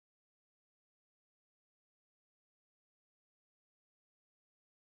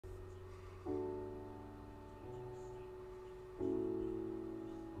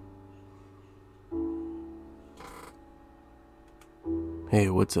Hey,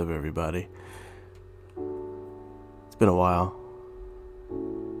 what's up, everybody? It's been a while.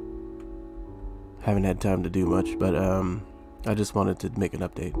 Haven't had time to do much, but I just wanted to make an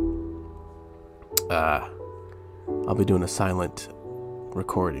update. I'll be doing a silent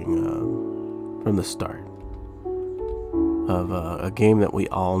recording from the start of a game that we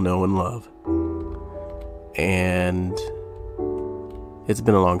all know and love. And it's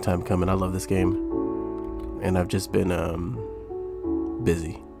been a long time coming. I love this game. And I've just been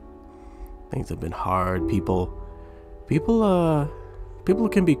busy. Things have been hard. People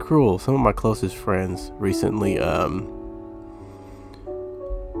can be cruel. Some of my closest friends recently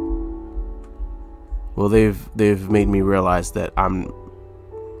well, they've made me realize that I'm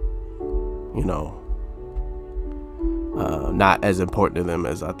not as important to them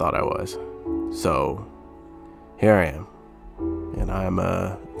as I thought I was. So here I am, and I'm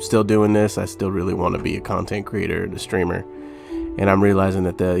still doing this. I still really want to be a content creator and a streamer, and I'm realizing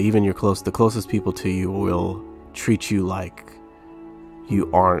that even the closest people to you will treat you like you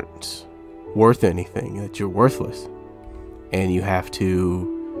aren't worth anything, that you're worthless, and you have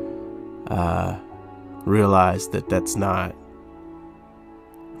to realize that it's not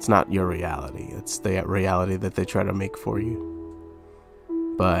your reality. It's the reality that they try to make for you.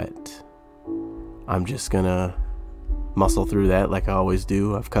 But I'm just gonna muscle through that like I always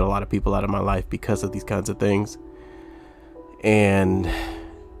do. I've cut a lot of people out of my life because of these kinds of things, and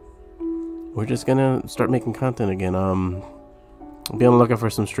we're just gonna start making content again. I'll be on the lookout for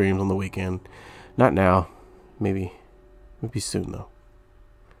some streams on the weekend. Not now, maybe soon though.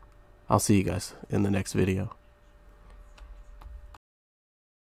 I'll see you guys in the next video.